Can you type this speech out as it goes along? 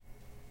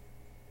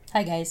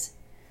Hi guys,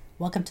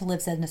 welcome to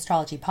Lives an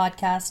Astrology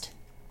podcast.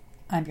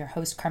 I'm your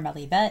host Carmel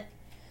Yvette.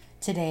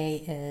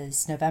 Today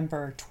is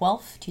November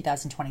 12th,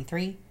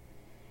 2023,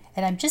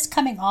 and I'm just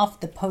coming off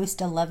the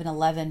post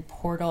 1111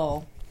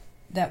 portal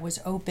that was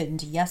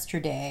opened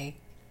yesterday,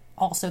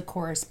 also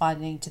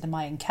corresponding to the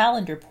Mayan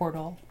calendar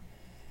portal.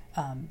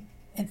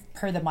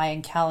 Per the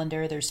Mayan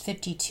calendar, there's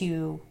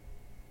 52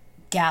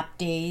 gap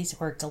days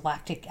or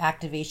galactic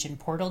activation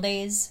portal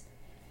days,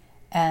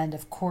 and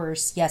of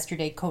course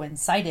yesterday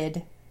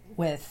coincided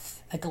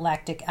with a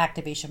galactic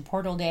activation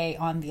portal day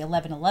on the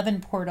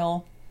 1111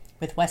 portal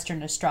with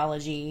Western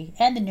astrology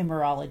and the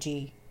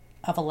numerology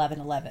of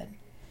 1111.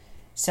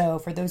 So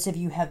for those of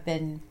you who have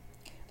been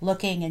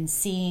looking and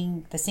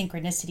seeing the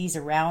synchronicities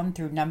around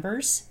through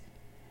numbers,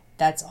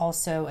 that's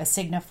also a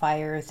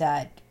signifier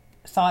that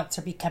thoughts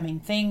are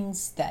becoming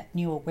things, that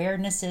new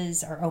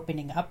awarenesses are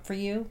opening up for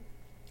you.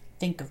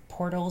 Think of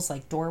portals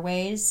like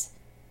doorways.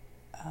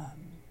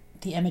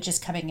 The image is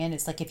coming in.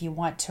 It's like if you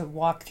want to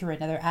walk through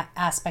another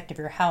aspect of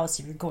your house,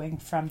 if you're going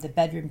from the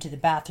bedroom to the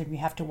bathroom, you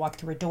have to walk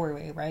through a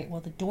doorway, right?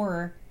 Well, the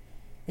door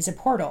is a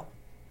portal.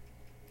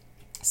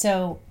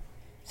 So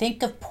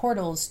think of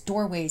portals,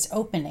 doorways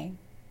opening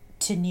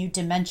to new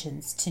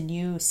dimensions, to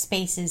new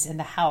spaces in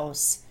the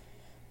house,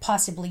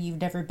 possibly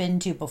you've never been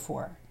to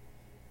before.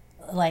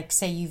 Like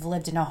say you've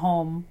lived in a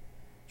home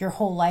your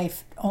whole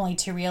life only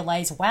to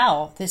realize,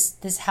 wow,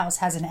 this house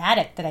has an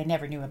attic that I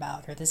never knew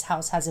about, or this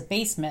house has a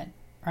basement.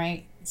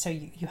 Right? So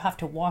you have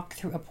to walk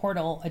through a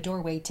portal, a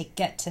doorway to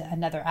get to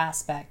another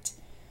aspect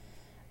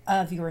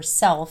of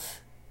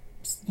yourself,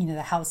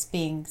 the house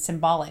being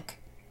symbolic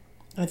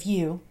of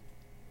you.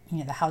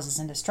 The houses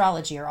in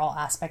astrology are all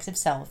aspects of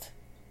self.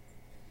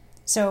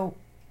 So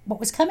what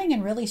was coming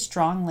in really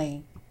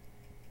strongly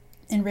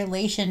in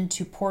relation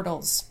to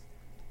portals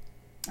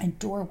and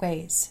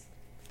doorways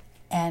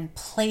and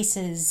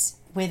places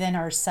within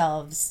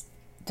ourselves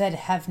that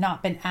have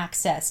not been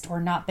accessed or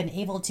not been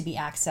able to be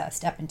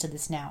accessed up until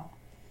this now.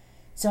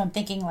 So I'm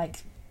thinking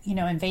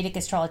in Vedic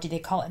astrology, they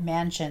call it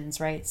mansions,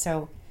 right?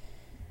 So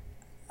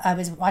I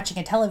was watching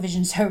a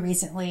television show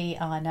recently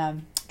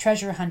on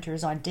treasure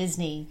hunters on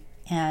Disney,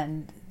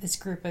 and this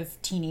group of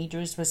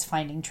teenagers was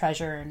finding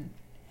treasure. And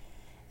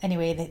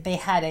anyway, they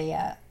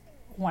had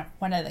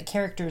one of the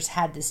characters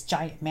had this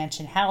giant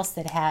mansion house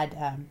that had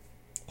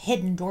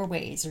hidden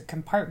doorways or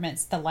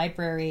compartments. The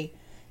library,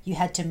 you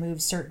had to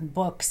move certain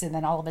books, and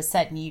then all of a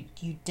sudden you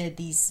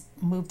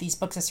move these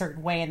books a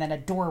certain way, and then a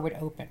door would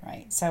open,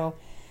 right? So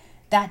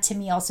that to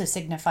me also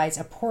signifies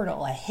a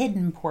portal, a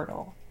hidden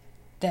portal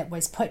that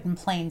was put in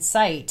plain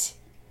sight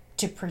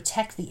to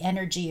protect the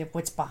energy of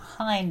what's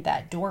behind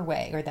that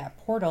doorway or that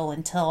portal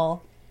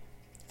until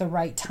the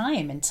right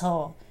time,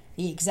 until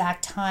the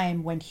exact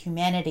time when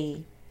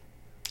humanity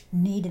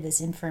needed this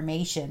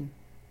information.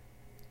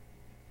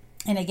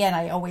 And again,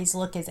 I always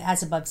look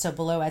as above, so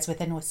below, as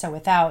within, so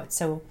without.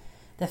 So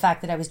the fact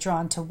that I was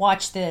drawn to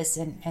watch this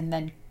and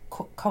then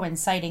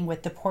coinciding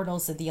with the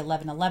portals of the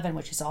 1111,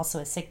 which is also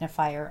a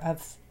signifier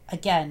of,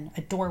 again,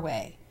 a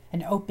doorway,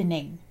 an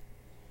opening.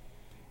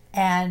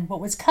 And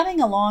what was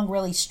coming along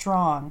really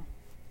strong,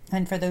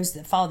 and for those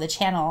that follow the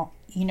channel,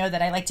 you know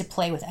that I like to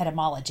play with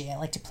etymology. I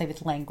like to play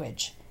with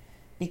language,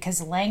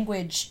 because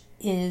language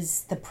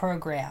is the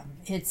program.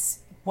 It's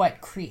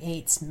what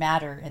creates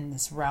matter in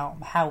this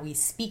realm, how we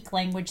speak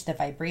language, the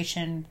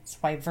vibration. That's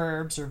why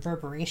verbs or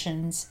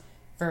reverberations,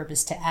 verb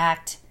is to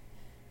act,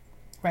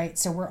 right?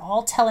 So we're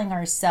all telling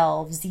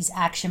ourselves these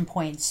action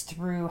points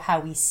through how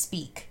we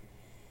speak.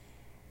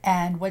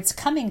 And what's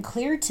coming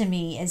clear to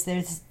me is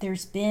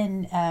there's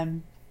been,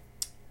 a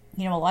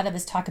lot of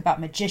us talk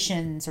about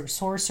magicians or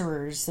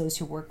sorcerers, those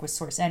who work with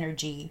source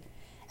energy,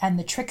 and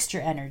the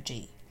trickster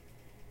energy.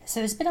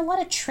 So there's been a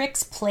lot of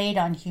tricks played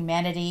on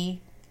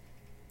humanity.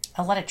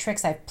 A lot of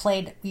tricks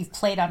we've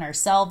played on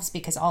ourselves,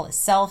 because all is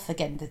self.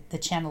 Again, the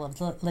channel of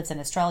Lives in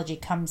Astrology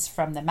comes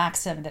from the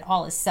maxim that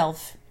all is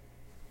self.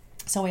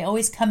 So we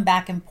always come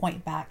back and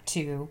point back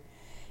to,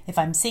 if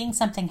I'm seeing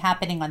something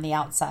happening on the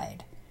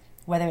outside,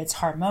 whether it's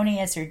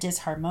harmonious or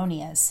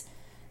disharmonious,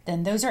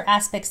 then those are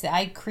aspects that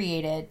I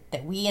created,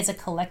 that we as a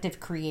collective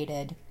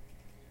created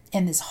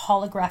in this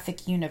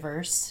holographic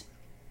universe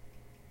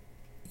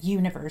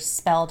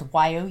spelled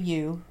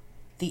Y-O-U.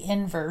 The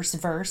inverse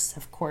verse,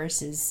 of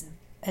course, is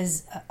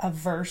as a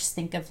verse.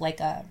 Think of like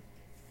a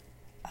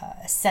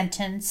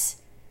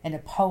sentence in a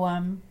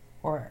poem,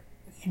 or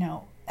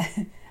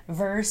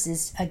verse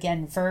is,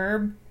 again,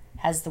 verb,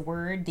 has the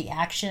word, the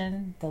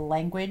action, the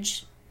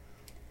language.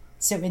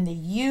 So in the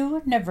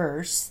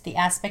universe, the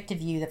aspect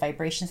of you, the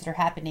vibrations that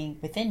are happening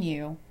within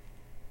you,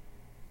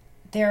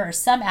 there are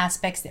some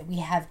aspects that we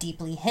have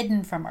deeply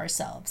hidden from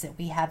ourselves, that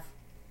we have,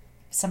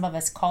 some of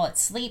us call it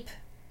sleep,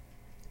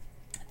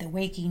 the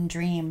waking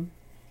dream,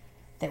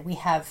 that we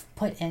have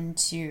put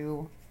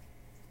into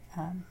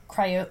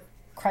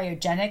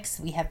cryogenics,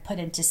 we have put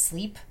into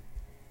sleep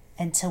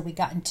until we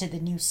got into the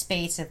new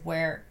space of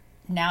where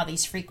now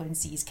these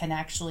frequencies can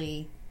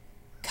actually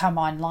come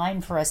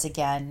online for us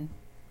again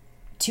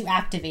to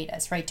activate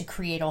us, right? To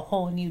create a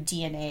whole new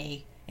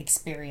DNA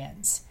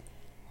experience.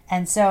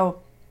 And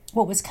so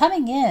what was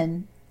coming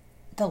in,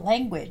 the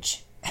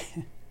language,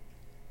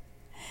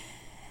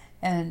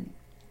 and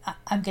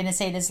I'm going to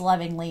say this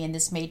lovingly, and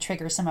this may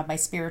trigger some of my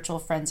spiritual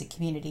friends and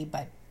community,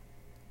 but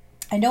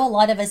I know a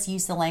lot of us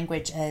use the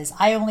language as,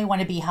 I only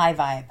want to be high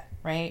vibe,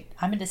 right?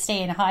 I'm going to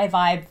stay in high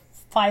vibe,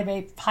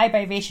 high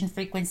vibration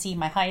frequency,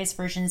 my highest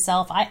version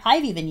self.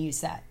 I've even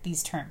used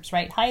these terms,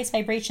 right? Highest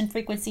vibration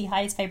frequency,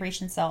 highest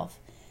vibration self.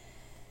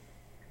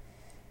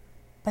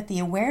 But the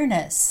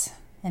awareness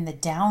and the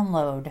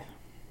download,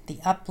 the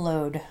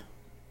upload,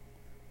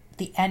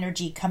 the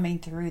energy coming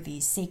through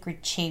these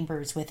sacred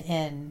chambers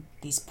within,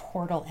 these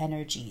portal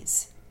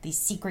energies, these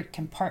secret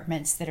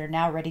compartments that are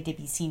now ready to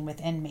be seen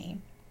within me,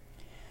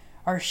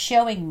 are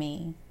showing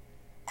me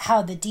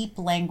how the deep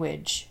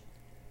language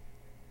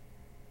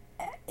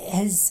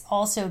has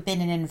also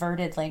been an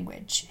inverted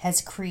language,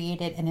 has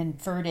created an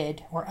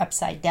inverted or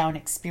upside down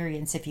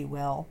experience, if you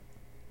will,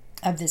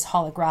 of this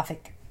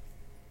holographic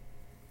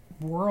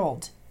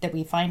world that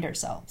we find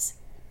ourselves.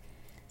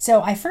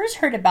 So I first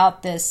heard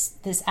about this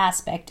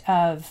aspect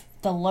of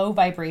the low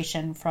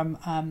vibration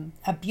from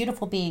a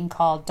beautiful being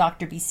called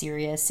Dr. Be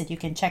Serious, and you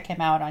can check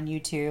him out on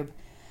YouTube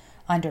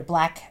under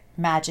Black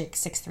Magic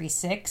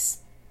 636.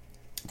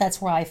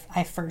 That's where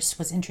I first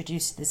was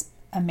introduced to this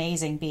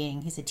amazing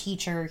being. He's a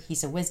teacher,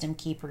 he's a wisdom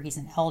keeper, he's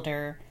an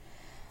elder,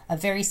 a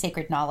very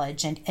sacred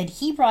knowledge. And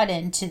he brought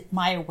into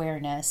my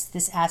awareness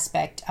this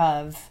aspect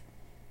of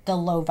the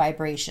low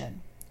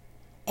vibration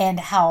and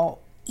how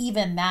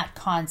even that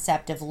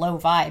concept of low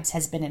vibes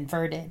has been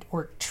inverted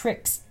or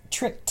tricked,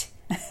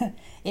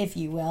 if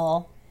you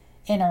will,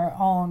 in our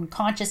own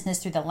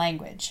consciousness through the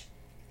language.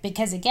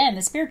 Because again,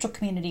 the spiritual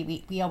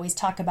community, we always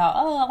talk about,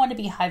 oh, I want to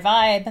be high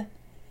vibe.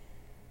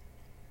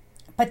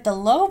 But the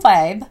low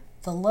vibe,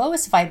 the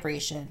lowest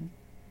vibration,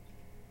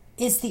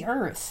 is the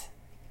earth.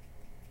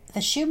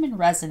 The Schumann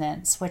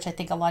resonance, which I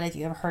think a lot of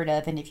you have heard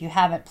of, and if you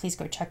haven't, please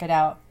go check it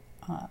out.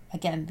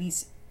 Again, the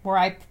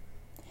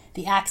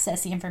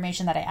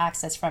information that I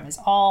access from is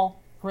all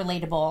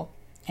relatable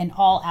and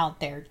all out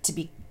there to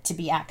be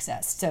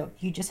accessed. So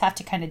you just have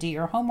to kind of do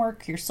your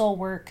homework, your soul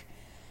work,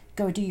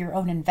 go do your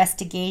own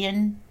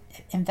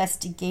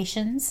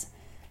investigations.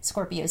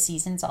 Scorpio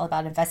season's all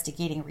about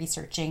investigating,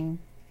 researching,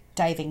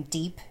 diving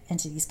deep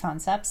into these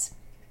concepts.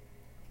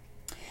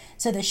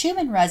 So the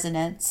Schumann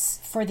resonance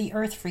for the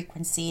earth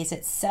frequency is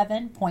at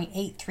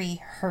 7.83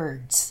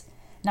 hertz.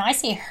 Now I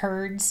say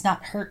hertz,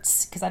 not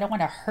hertz, because I don't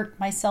want to hurt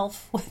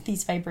myself with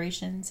these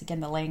vibrations. Again,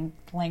 the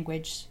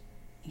language,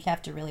 you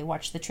have to really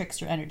watch the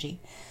trickster energy.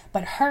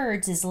 But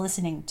hertz is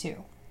listening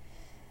to.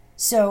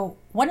 So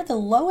one of the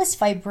lowest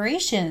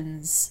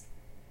vibrations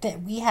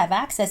that we have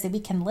access, that we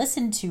can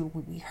listen to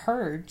when we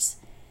hertz,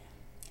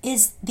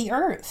 is the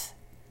earth.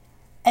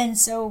 And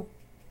so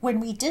when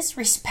we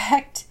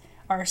disrespect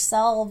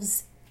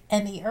ourselves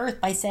and the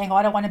earth by saying, oh,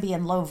 I don't want to be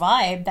in low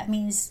vibe, that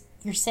means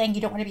you're saying you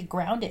don't want to be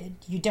grounded.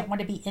 You don't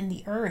want to be in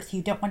the earth.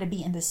 You don't want to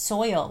be in the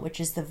soil, which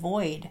is the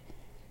void,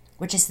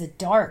 which is the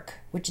dark,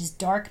 which is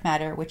dark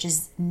matter, which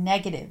is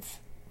negative,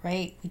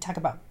 right? We talk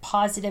about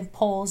positive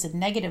poles and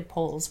negative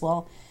poles.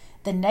 Well,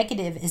 the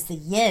negative is the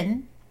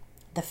yin,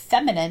 the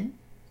feminine,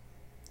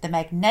 the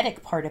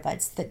magnetic part of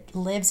us that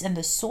lives in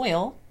the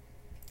soil,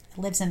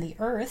 lives in the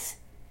earth,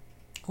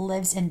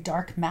 lives in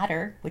dark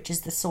matter, which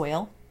is the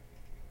soil.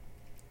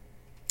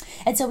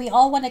 And so we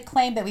all want to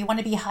claim that we want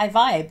to be high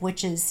vibe,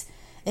 which is,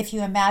 if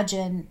you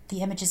imagine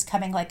the image is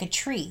coming like a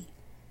tree,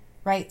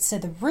 right? So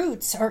the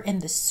roots are in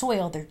the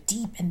soil, they're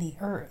deep in the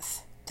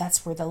earth.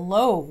 That's where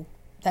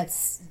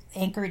that's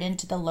anchored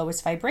into the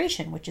lowest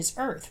vibration, which is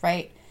earth,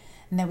 right?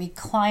 And then we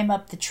climb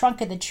up the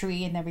trunk of the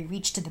tree, and then we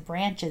reach to the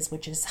branches,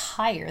 which is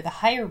higher, the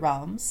higher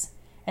realms.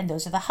 And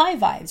those are the high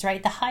vibes,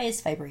 right? The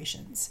highest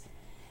vibrations.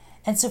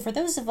 And so for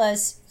those of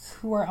us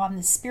who are on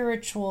the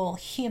spiritual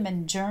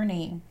human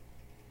journey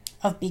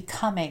of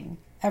becoming,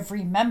 of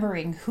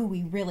remembering who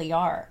we really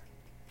are,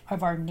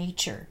 of our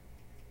nature,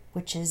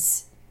 which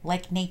is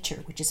like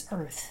nature, which is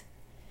earth,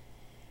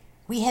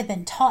 we have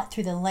been taught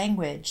through the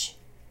language,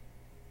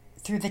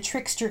 through the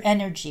trickster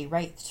energy,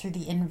 right? Through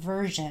the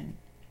inversion,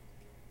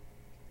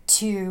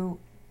 to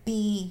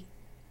be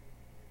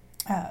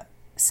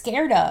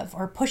scared of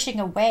or pushing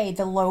away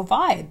the low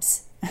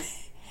vibes.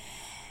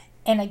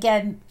 And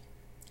again,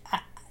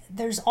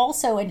 there's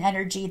also an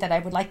energy that I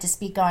would like to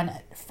speak on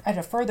at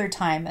a further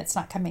time that's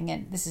not coming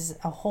in. This is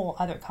a whole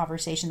other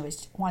conversation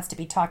that wants to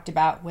be talked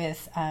about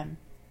with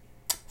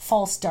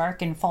false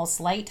dark and false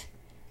light.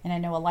 And I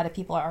know a lot of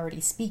people are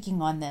already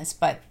speaking on this,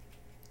 but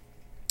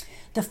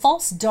the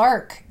false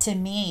dark, to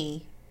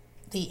me,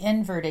 the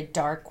inverted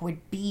dark,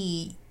 would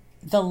be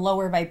the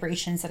lower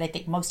vibrations that I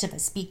think most of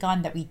us speak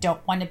on that we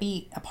don't want to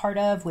be a part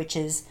of, which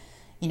is,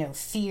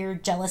 fear,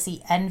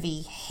 jealousy,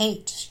 envy,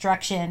 hate,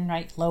 destruction,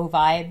 right? Low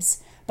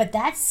vibes. But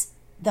that's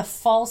the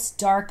false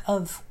dark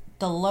of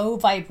the low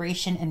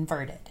vibration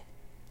inverted.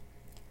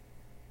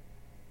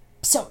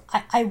 So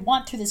I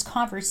want through this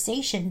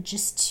conversation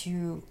just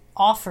to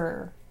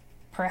offer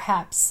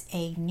perhaps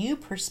a new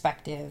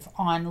perspective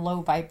on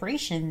low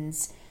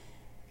vibrations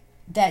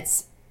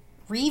that's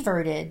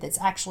reverted, that's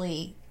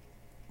actually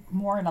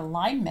more in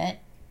alignment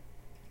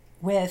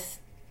with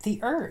the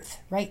earth,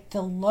 right?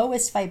 The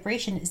lowest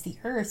vibration is the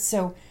earth.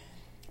 So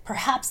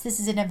perhaps this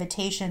is an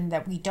invitation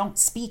that we don't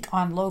speak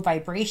on low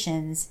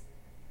vibrations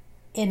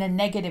in a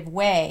negative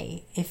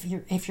way. If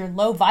you're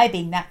low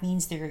vibing, that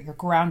means that you're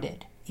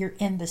grounded. You're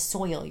in the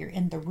soil, you're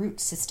in the root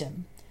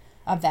system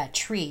of that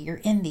tree,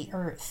 you're in the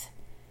earth.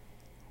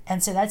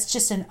 And so that's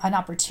just an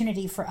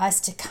opportunity for us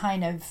to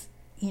kind of,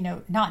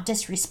 not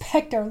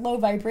disrespect our low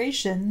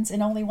vibrations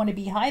and only want to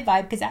be high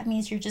vibe, because that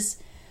means you're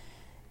just,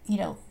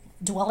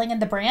 dwelling in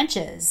the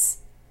branches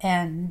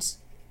and,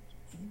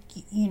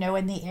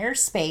 in the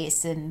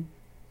airspace, and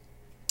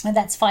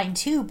that's fine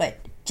too. But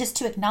just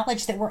to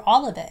acknowledge that we're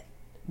all of it.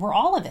 We're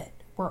all of it.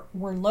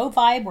 We're low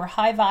vibe, we're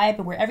high vibe,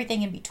 and we're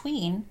everything in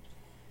between.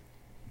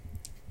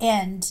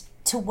 And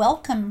to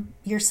welcome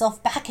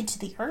yourself back into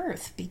the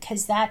earth,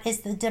 because that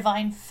is the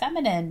divine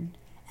feminine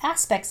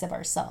aspects of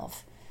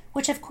ourself,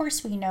 which of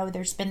course we know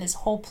there's been this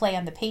whole play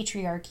on the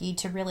patriarchy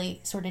to really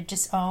sort of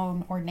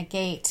disown or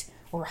negate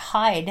or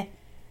hide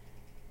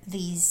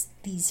these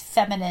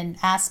feminine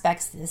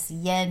aspects, this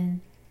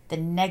yin, the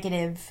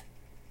negative,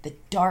 the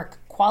dark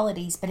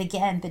qualities. But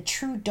again, the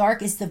true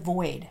dark is the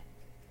void.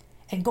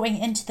 And going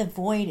into the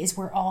void is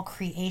where all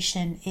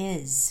creation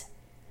is.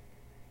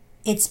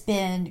 It's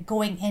been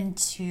going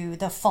into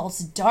the false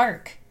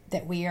dark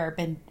that we have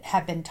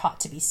been taught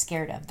to be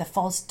scared of. The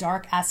false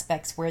dark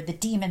aspects where the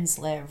demons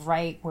live,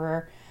 right?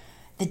 Where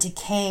the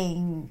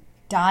decaying,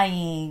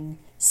 dying,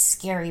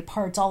 scary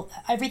parts,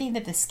 everything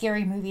that the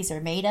scary movies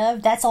are made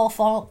of, that's all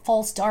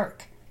false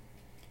dark.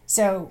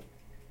 So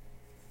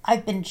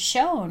I've been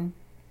shown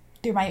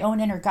through my own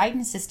inner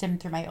guidance system,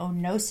 through my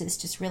own gnosis,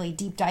 just really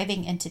deep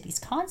diving into these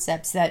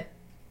concepts, that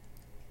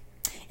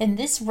in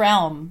this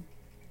realm,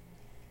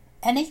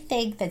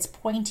 anything that's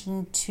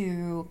pointing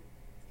to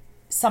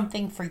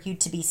something for you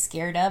to be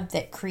scared of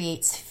that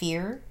creates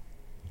fear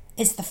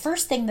is the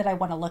first thing that I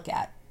want to look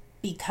at.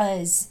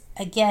 Because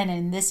again,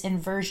 in this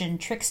inversion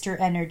trickster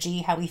energy,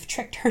 how we've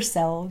tricked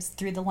ourselves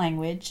through the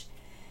language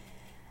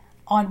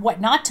on what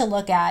not to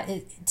look at,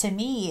 it, to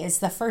me, is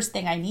the first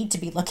thing I need to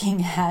be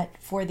looking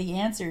at for the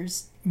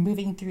answers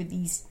moving through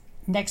these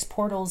next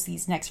portals,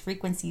 these next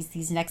frequencies,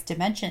 these next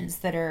dimensions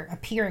that are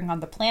appearing on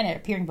the planet,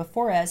 appearing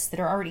before us, that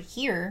are already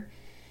here,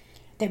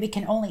 that we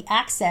can only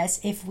access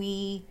if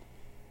we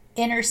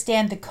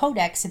understand the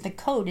codex, and the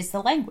code is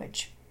the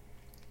language.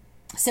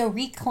 So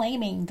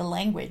reclaiming the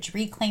language,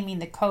 reclaiming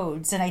the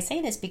codes. And I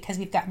say this because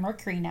we've got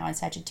Mercury now in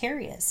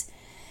Sagittarius.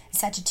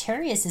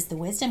 Sagittarius is the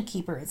wisdom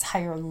keeper. It's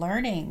higher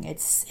learning.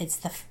 It's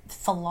the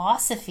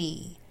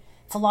philosophy,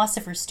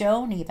 philosopher's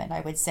stone even,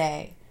 I would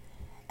say.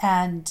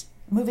 And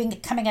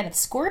coming out of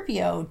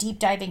Scorpio, deep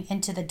diving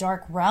into the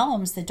dark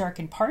realms, the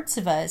darkened parts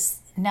of us.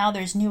 Now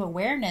there's new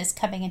awareness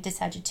coming into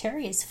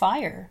Sagittarius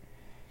fire.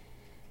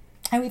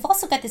 And we've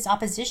also got this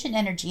opposition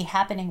energy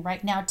happening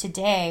right now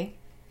today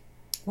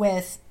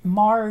with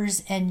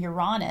Mars and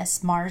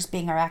Uranus. Mars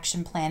being our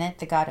action planet,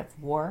 the god of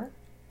war,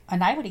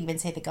 and I would even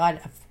say the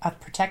god of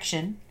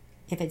protection,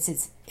 if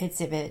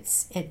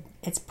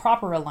it's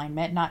proper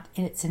alignment, not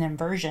it's an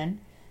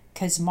inversion,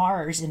 because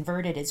Mars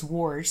inverted is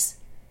wars,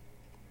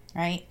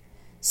 right?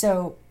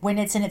 So when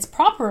it's in its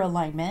proper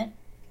alignment,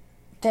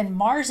 then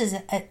Mars is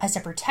as a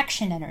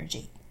protection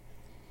energy.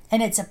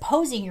 And it's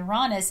opposing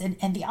Uranus,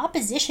 and the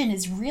opposition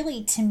is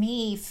really, to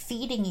me,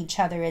 feeding each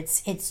other.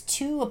 It's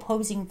two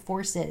opposing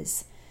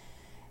forces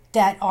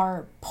that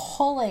are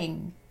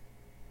pulling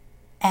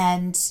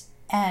and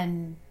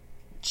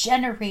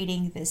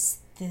generating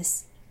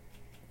this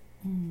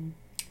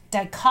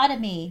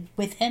dichotomy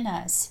within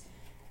us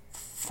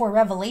for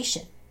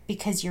revelation.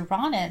 Because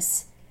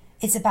Uranus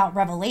is about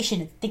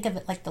revelation. Think of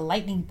it like the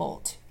lightning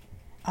bolt,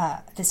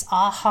 this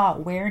aha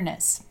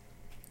awareness.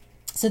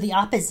 So the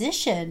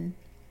opposition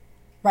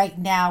right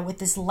now with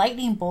this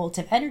lightning bolt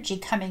of energy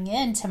coming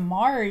into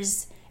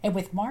Mars, and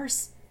with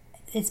Mars,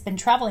 it's been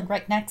traveling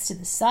right next to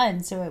the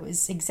sun, so it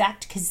was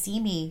exact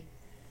Cassimi.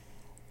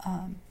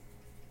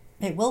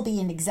 It will be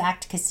an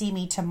exact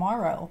Cassimi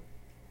tomorrow.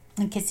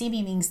 And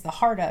Cassimi means the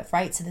heart of,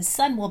 right? So the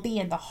sun will be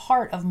in the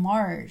heart of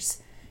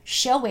Mars,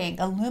 showing,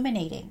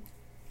 illuminating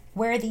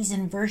where these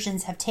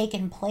inversions have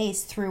taken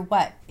place through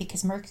what?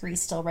 Because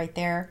Mercury's still right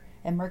there,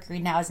 and Mercury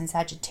now is in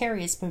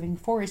Sagittarius, moving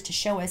forward to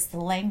show us the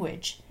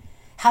language,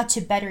 how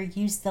to better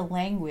use the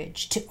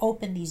language to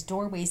open these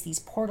doorways, these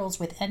portals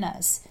within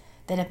us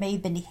that have maybe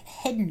been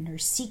hidden or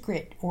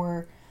secret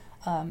or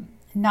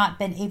not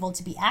been able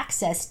to be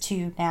accessed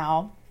to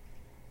now,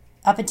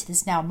 up into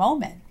this now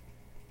moment.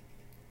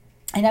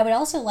 And I would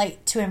also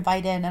like to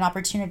invite in an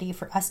opportunity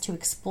for us to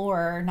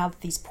explore, now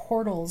that these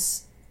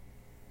portals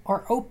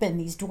are open,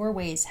 these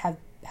doorways have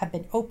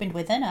been opened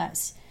within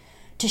us,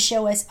 to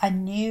show us a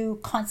new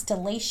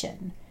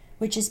constellation,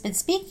 which has been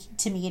speaking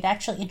to me. It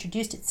actually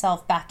introduced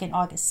itself back in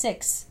August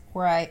 6th,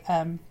 where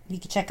you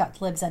can check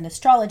out Lives and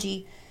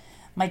Astrology,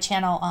 my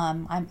channel.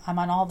 I'm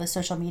on all the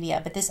social media,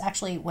 but this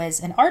actually was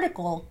an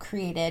article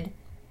created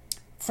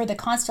for the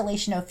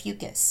constellation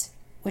Ophiuchus.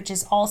 which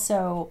is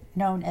also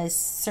known as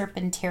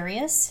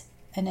Serpantarius,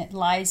 and it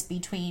lies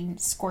between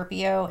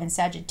Scorpio and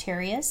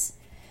Sagittarius.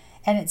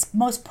 And its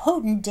most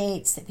potent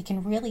dates that we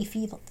can really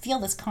feel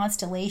this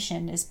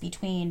constellation is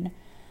between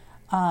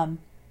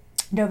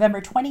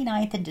November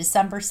 29th and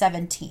December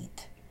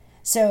 17th.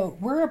 So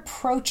we're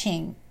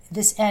approaching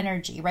this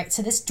energy, right?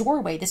 So this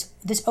doorway,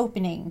 this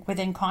opening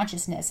within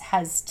consciousness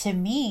has, to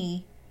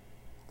me,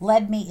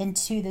 led me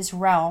into this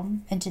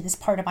realm, into this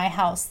part of my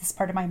house, this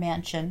part of my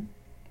mansion,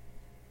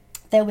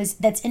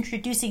 that's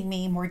introducing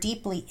me more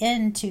deeply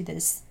into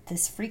this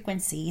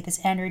frequency, this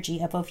energy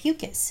of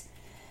Ophiuchus.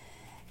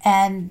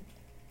 And,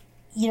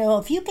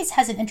 Ophiuchus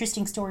has an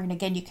interesting story. And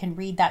again, you can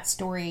read that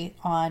story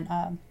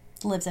on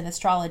Lives in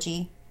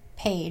Astrology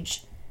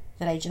page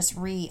that I just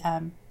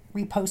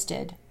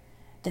reposted.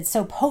 That's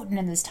so potent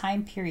in this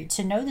time period.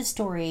 To know the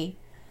story,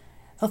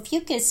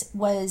 Ophiuchus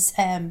was,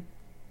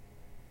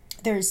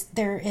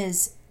 there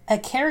is a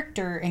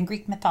character in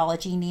Greek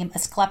mythology named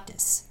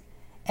Asclepius.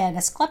 And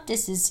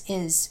Asclepius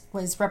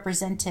was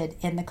represented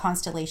in the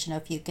constellation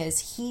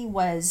Ophiuchus. He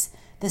was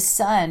the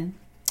son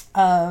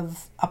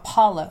of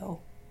Apollo,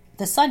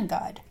 the sun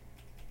god,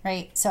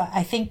 right? So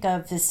I think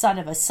of the son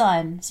of a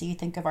sun. So you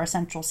think of our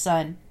central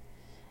sun,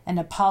 and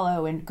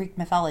Apollo in Greek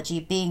mythology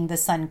being the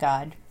sun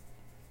god.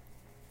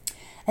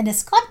 And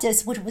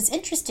Asclepius, which was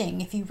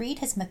interesting, if you read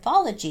his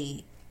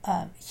mythology,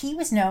 he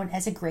was known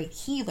as a great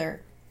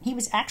healer. He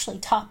was actually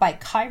taught by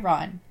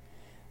Chiron,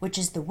 which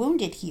is the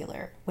wounded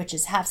healer, which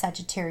is half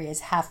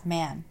Sagittarius, half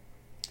man.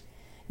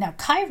 Now,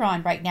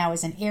 Chiron right now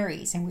is in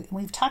Aries, and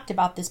we've talked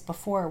about this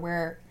before,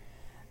 where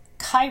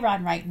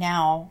Chiron right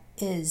now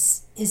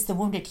is the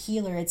wounded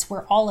healer. It's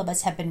where all of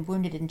us have been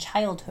wounded in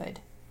childhood.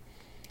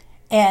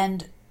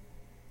 And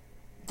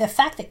the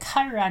fact that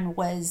Chiron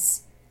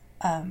was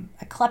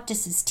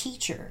Asclepius'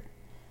 teacher,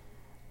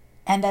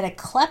 and that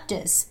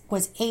Asclepius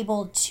was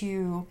able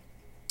to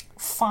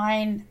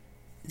find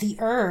the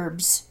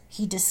herbs,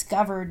 he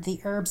discovered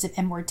the herbs of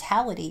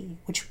immortality,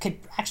 which could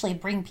actually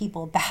bring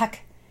people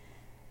back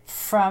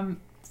from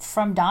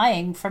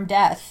dying, from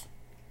death.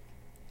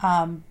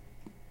 And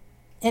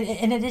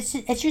it's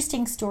an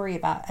interesting story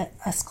about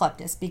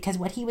Asclepius, because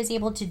what he was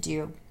able to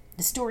do,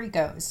 the story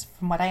goes,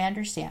 from what I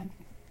understand,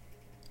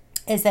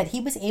 is that he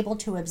was able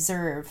to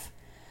observe,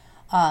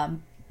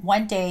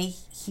 one day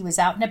he was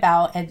out and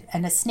about,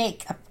 and a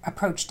snake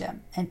approached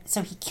him. And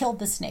so he killed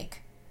the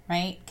snake,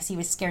 right? Because he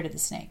was scared of the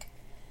snake.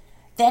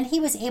 Then he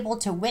was able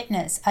to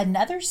witness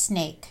another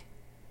snake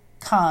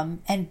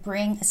come and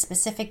bring a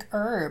specific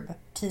herb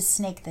to the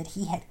snake that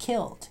he had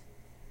killed.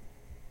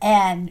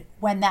 And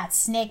when that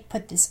snake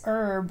put this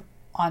herb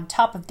on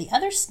top of the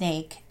other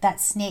snake, that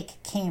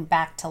snake came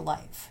back to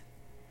life.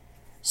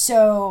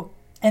 So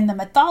in the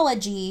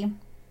mythology,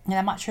 and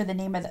I'm not sure the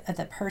name of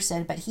the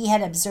person, but he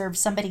had observed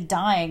somebody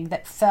dying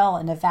that fell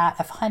in a vat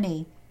of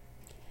honey.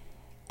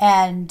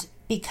 And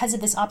because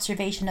of this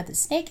observation of the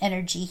snake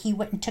energy, he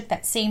went and took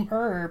that same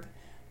herb,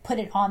 put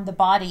it on the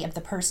body of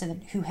the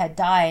person who had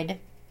died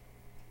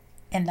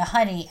in the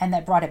honey, and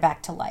that brought it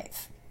back to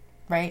life,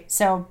 right?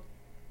 So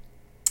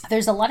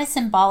there's a lot of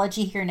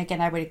symbology here. And again,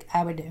 I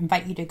would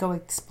invite you to go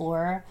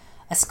explore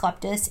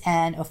Asclepius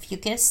and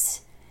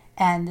Ophiuchus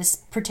and this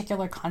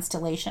particular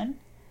constellation.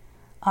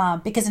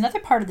 Because another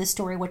part of the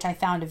story, which I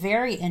found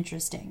very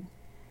interesting,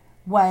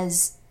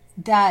 was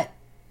that,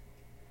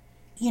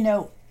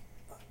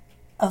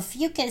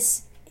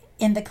 Ophiuchus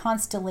in the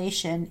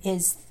constellation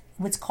is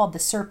what's called the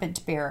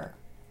serpent bearer,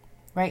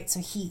 right? So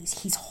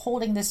he's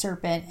holding the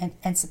serpent,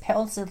 and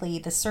supposedly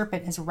the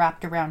serpent is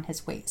wrapped around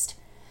his waist.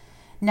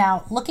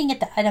 Now, looking at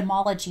the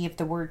etymology of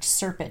the word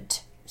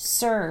serpent,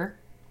 ser,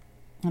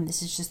 and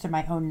this is just through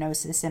my own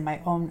gnosis and my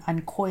own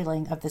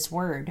uncoiling of this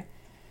word,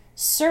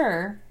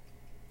 ser,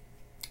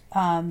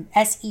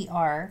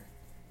 S-E-R.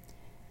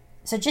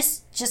 So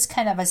just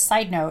kind of a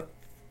side note,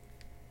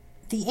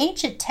 the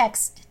ancient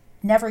text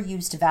never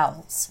used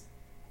vowels.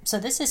 So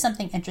this is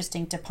something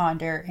interesting to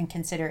ponder and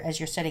consider as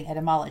you're studying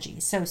etymology.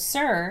 So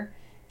sir,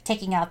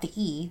 taking out the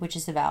E, which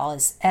is the vowel,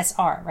 is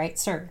S-R, right?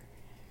 Sir.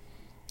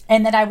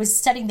 And then I was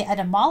studying the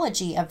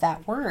etymology of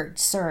that word,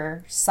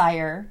 sir,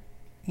 sire,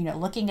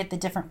 looking at the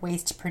different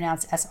ways to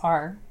pronounce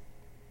S-R.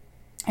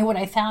 And what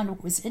I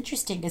found was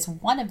interesting is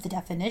one of the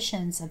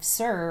definitions of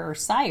sir or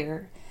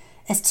sire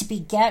is to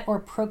beget or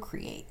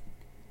procreate.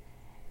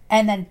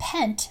 And then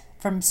pent,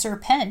 from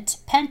serpent,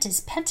 pent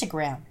is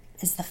pentagram,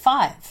 is the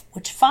 5,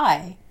 which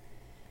phi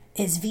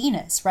is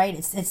Venus, right?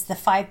 It's the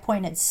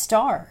 5-pointed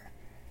star.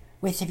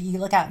 If you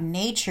look out in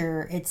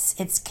nature,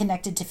 it's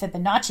connected to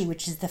Fibonacci,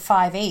 which is the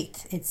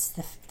 5/8. It's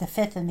the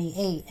 5th and the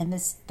 8. And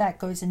that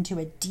goes into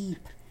a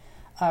deep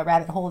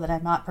rabbit hole that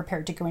I'm not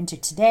prepared to go into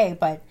today,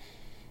 but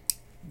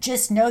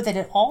just know that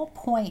it all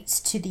points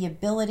to the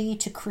ability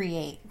to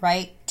create,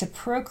 right? To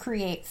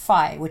procreate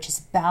phi, which is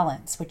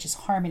balance, which is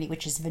harmony,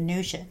 which is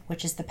Venusian,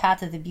 which is the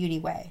path of the beauty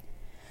way,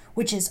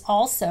 which is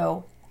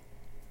also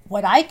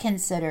what I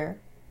consider,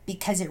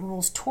 because it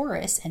rules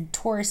Taurus, and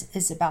Taurus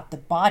is about the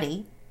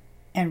body.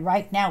 And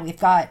right now we've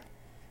got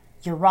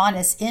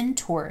Uranus in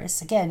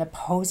Taurus, again,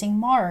 opposing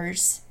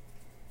Mars.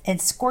 in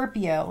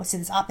Scorpio. So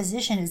this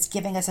opposition is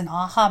giving us an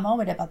aha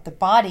moment about the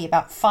body,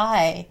 about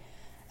phi,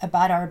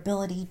 about our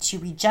ability to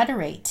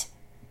regenerate,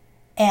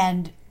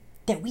 and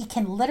that we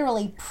can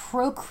literally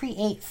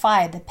procreate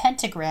phi, the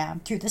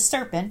pentagram, through the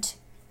serpent,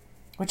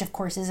 which of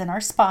course is in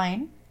our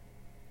spine,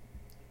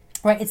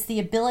 right? It's the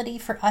ability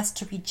for us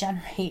to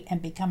regenerate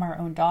and become our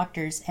own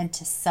doctors and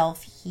to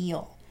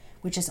self-heal,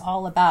 which is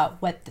all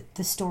about what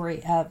the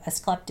story of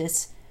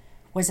Asclepius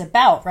was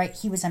about, right?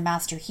 He was a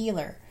master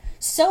healer.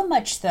 So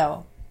much,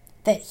 though,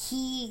 that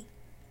he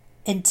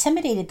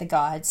intimidated the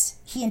gods.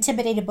 He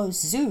intimidated both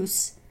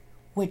Zeus,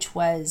 which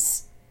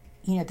was,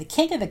 the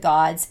king of the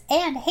gods,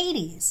 and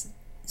Hades,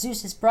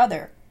 Zeus's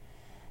brother.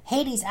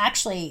 Hades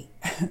actually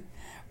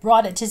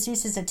brought it to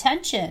Zeus's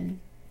attention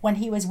when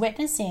he was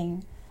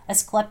witnessing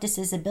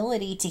Asclepius's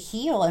ability to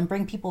heal and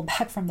bring people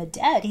back from the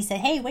dead. He said,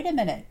 hey, wait a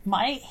minute,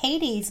 my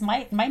Hades,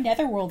 my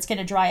netherworld's going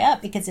to dry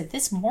up, because if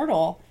this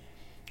mortal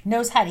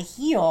knows how to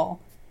heal,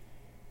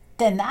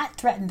 then that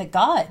threatened the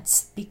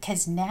gods,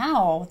 because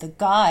now the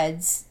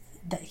gods,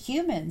 the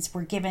humans,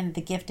 were given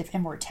the gift of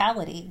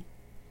immortality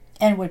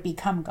and would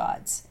become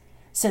gods.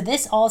 So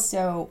this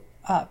also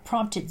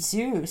prompted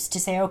Zeus to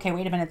say, okay,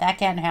 wait a minute, that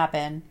can't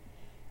happen.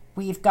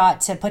 We've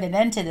got to put an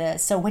end to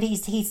this. So what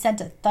he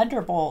sent a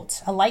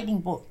thunderbolt, a lightning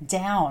bolt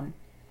down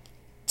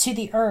to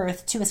the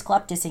earth, to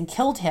Asclepius, and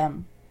killed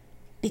him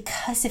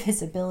because of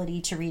his ability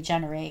to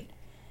regenerate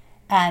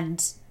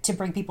and to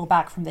bring people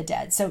back from the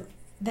dead. So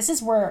this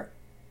is where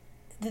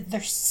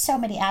there's so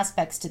many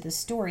aspects to this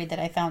story that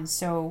I found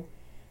so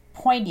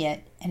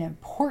poignant and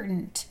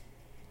important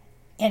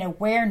in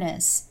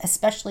awareness,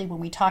 especially when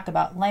we talk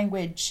about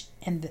language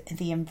and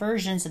the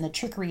inversions and the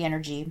trickery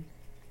energy,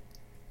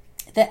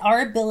 that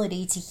our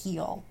ability to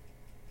heal,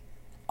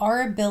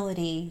 our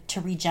ability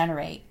to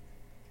regenerate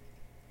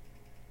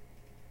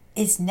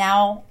is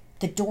now,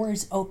 the door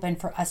is open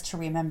for us to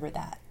remember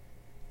that.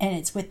 And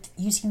it's with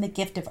using the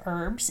gift of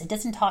herbs. It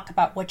doesn't talk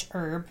about which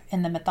herb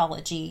in the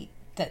mythology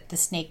that the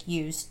snake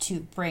used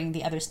to bring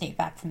the other snake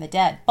back from the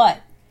dead.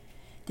 But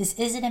this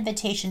is an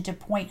invitation to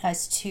point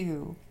us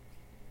to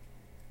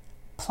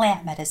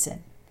plant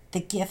medicine, the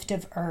gift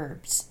of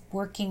herbs,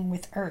 working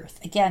with earth.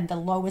 Again, the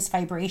lowest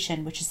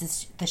vibration, which is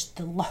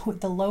the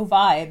low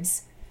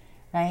vibes,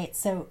 right?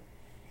 So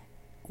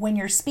when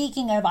you're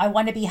speaking of, I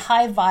want to be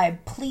high vibe,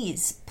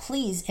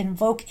 please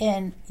invoke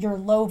in your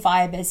low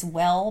vibe as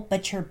well,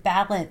 but your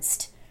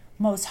balanced,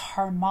 most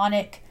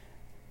harmonic,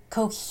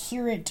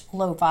 coherent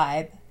low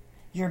vibe,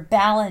 your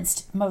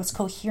balanced, most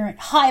coherent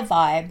high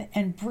vibe,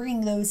 and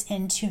bring those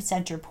into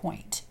center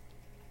point.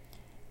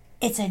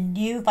 It's a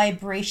new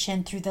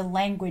vibration through the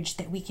language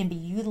that we can be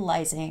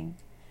utilizing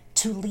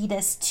to lead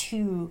us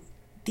to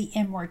the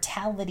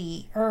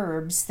immortality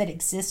herbs that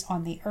exist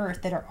on the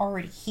earth that are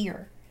already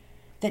here,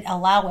 that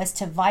allow us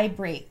to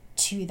vibrate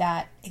to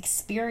that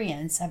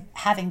experience of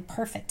having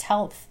perfect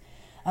health,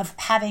 of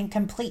having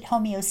complete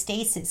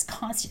homeostasis,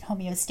 constant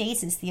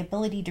homeostasis, the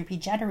ability to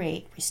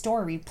regenerate,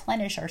 restore,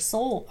 replenish our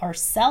soul, our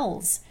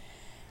cells.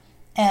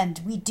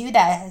 And we do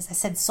that, as I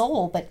said,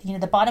 soul, but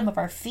the bottom of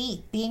our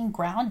feet being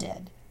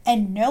grounded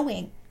and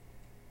knowing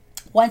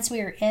once we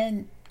are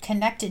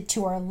connected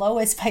to our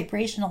lowest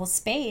vibrational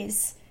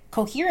space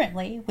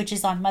coherently, which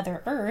is on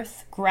Mother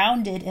Earth,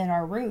 grounded in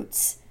our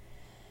roots,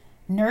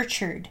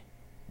 nurtured,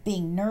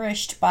 being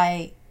nourished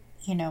by,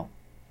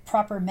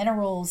 proper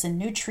minerals and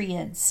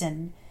nutrients,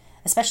 and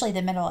especially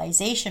the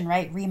mineralization,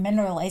 right?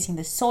 Remineralizing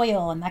the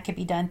soil, and that could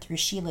be done through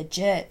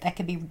Shilajit, that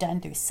could be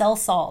done through cell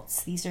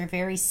salts. These are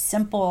very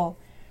simple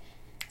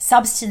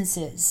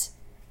substances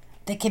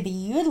that can be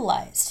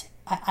utilized.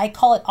 I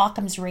call it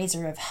Occam's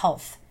razor of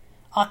health.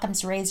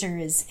 Occam's razor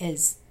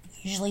is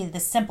usually the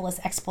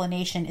simplest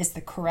explanation is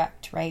the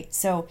correct, right?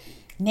 So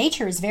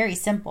nature is very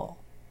simple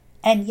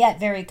and yet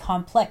very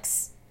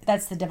complex.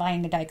 That's the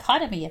divine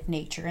dichotomy of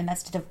nature, and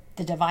that's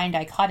the divine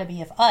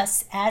dichotomy of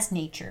us as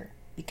nature,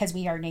 because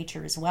we are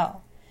nature as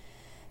well.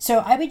 So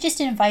I would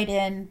just invite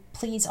in,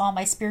 please, all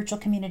my spiritual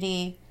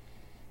community,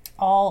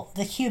 all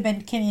the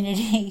human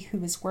community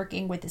who is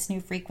working with this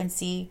new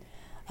frequency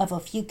of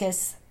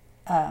Ophiuchus,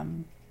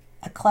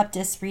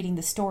 Asclepius reading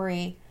the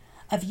story,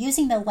 of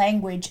using the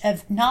language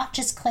of not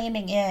just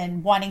claiming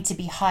in wanting to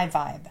be high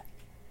vibe,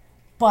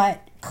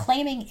 but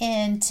claiming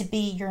in to be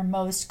your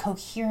most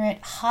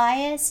coherent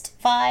highest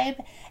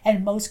vibe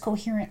and most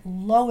coherent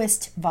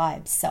lowest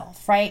vibe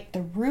self, right?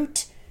 The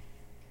root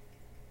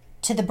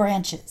to the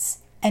branches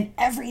and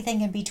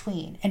everything in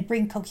between, and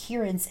bring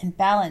coherence and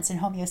balance and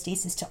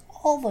homeostasis to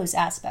all those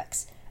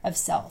aspects of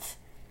self.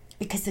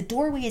 Because the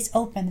doorway is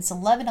open, this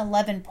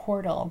 1111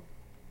 portal,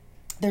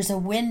 there's a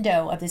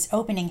window of this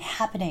opening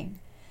happening.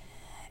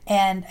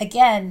 And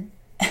again,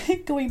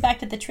 going back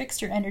to the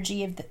trickster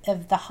energy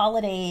of the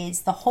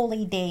holidays, the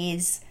holy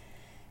days,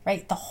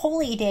 right? The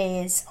holy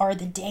days are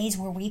the days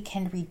where we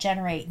can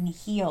regenerate and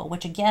heal,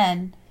 which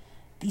again,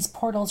 these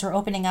portals are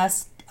opening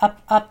us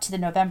up to the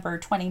November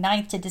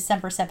 29th to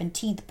December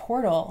 17th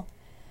portal.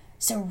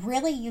 So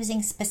really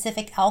using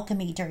specific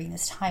alchemy during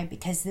this time,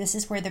 because this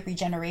is where the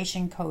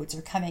regeneration codes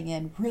are coming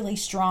in really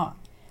strong.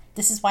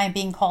 This is why I'm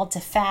being called to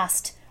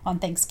fast on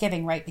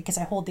Thanksgiving, right? Because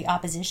I hold the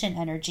opposition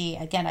energy.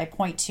 Again, I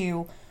point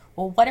to,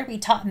 well, what are we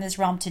taught in this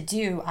realm to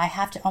do? I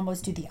have to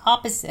almost do the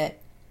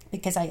opposite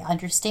because I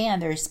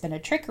understand there's been a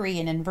trickery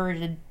and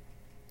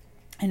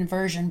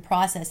inversion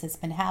process that's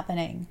been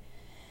happening.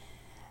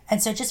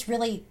 And so just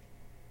really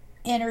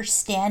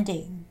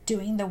understanding,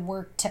 doing the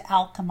work to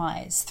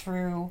alchemize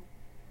through,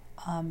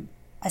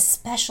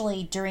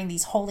 especially during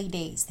these holy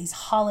days, these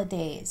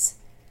holidays,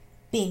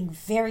 being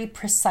very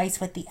precise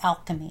with the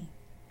alchemy,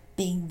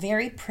 being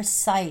very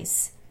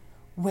precise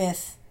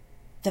with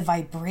the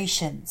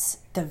vibrations,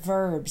 the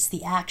verbs,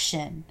 the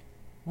action,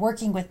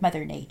 working with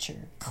Mother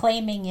Nature,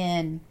 claiming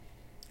in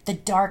the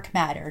dark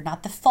matter,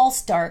 not the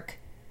false dark,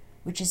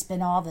 which has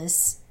been all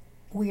this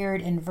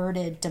weird,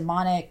 inverted,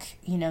 demonic,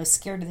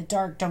 scared of the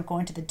dark, don't go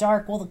into the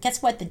dark. Well,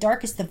 guess what? The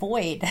dark is the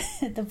void.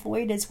 The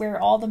void is where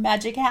all the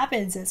magic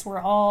happens. It's where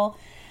all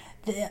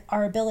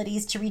our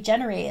abilities to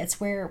regenerate. It's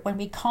where when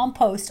we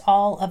compost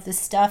all of the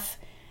stuff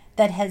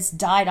that has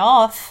died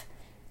off,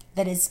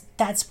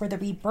 that's where the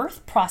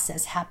rebirth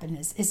process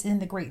happens, is in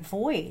the great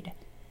void.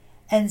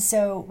 And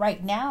so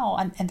right now,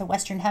 I'm in the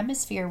Western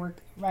Hemisphere.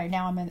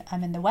 I'm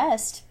in the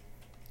West,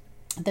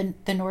 the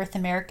North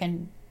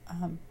American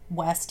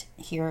West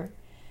here.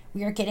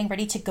 We are getting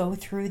ready to go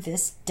through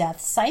this death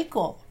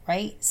cycle,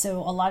 right? So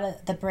a lot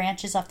of the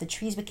branches off the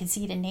trees, we can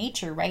see it in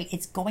nature, right?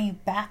 It's going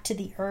back to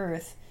the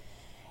earth.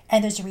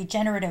 And there's a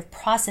regenerative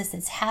process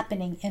that's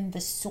happening in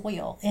the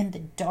soil, in the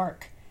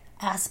dark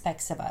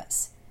aspects of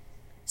us.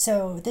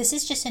 So this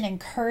is just an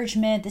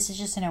encouragement. This is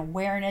just an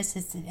awareness.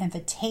 It's an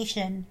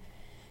invitation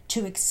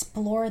to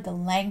explore the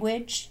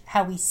language,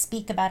 how we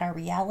speak about our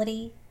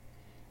reality,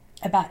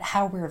 about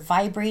how we're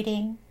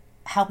vibrating,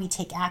 how we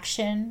take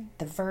action,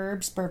 the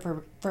verbs,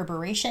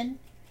 reverberation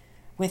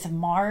with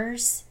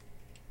Mars,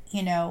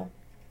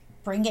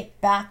 bring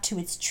it back to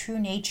its true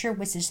nature,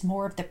 which is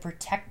more of the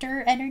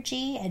protector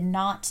energy and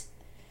not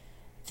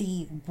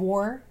the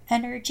war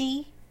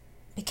energy,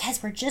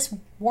 because we're just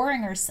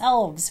warring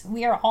ourselves.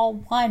 We are all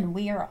one.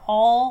 We are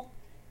all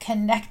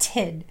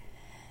connected.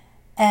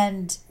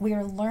 And we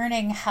are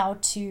learning how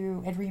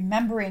to, and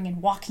remembering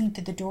and walking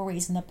through the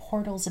doorways and the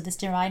portals of this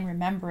divine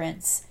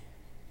remembrance,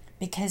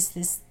 because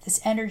this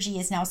energy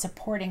is now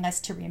supporting us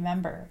to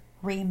remember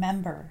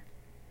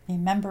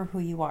who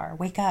you are.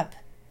 Wake up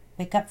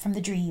from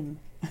the dream.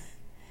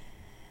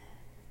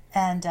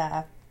 And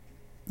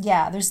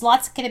there's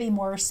lots going to be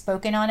more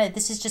spoken on it.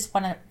 This is just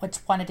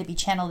what's wanted to be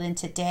channeled in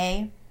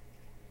today.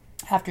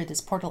 After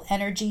this portal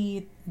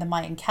energy, the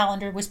Mayan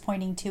calendar was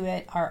pointing to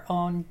it. Our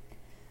own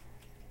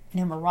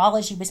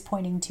numerology was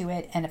pointing to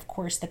it. And of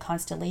course, the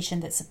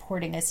constellation that's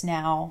supporting us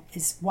now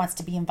wants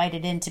to be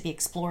invited in to be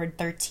explored,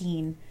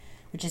 13,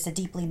 which is a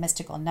deeply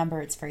mystical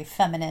number. It's very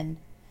feminine.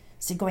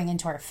 So going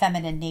into our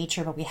feminine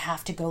nature, but we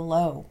have to go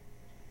low.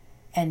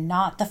 And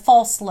not the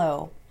false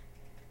low,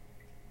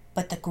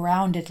 but the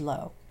grounded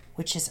low,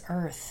 which is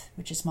earth,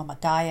 which is Mama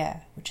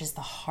Gaia, which is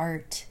the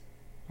heart,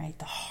 right?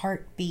 The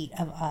heartbeat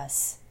of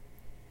us.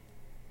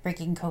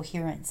 Bringing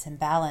coherence and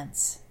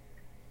balance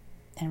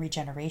and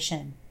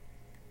regeneration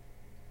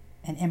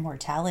and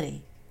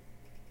immortality.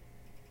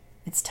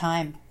 It's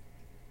time.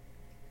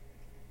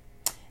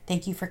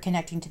 Thank you for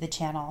connecting to the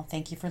channel.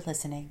 Thank you for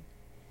listening.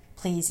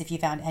 Please, if you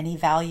found any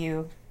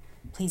value,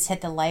 please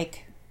hit the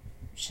like,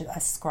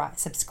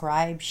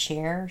 subscribe,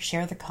 share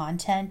the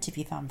content if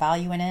you found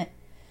value in it,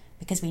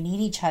 because we need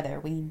each other.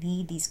 We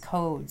need these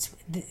codes.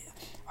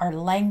 Our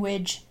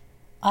language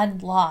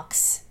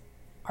unlocks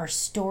our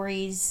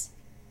stories,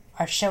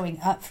 are showing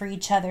up for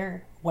each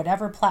other,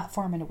 whatever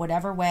platform in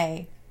whatever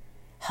way,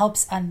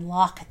 helps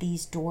unlock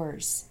these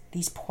doors,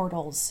 these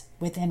portals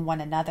within one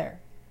another.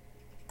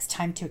 It's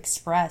time to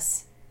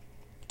express,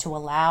 to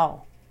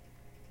allow,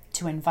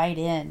 to invite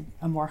in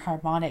a more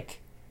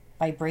harmonic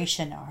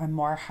vibration or a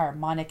more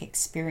harmonic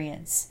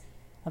experience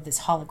of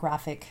this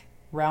holographic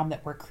realm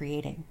that we're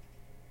creating.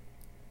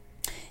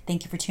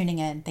 Thank you for tuning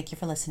in. Thank you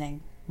for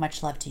listening.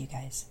 Much love to you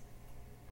guys.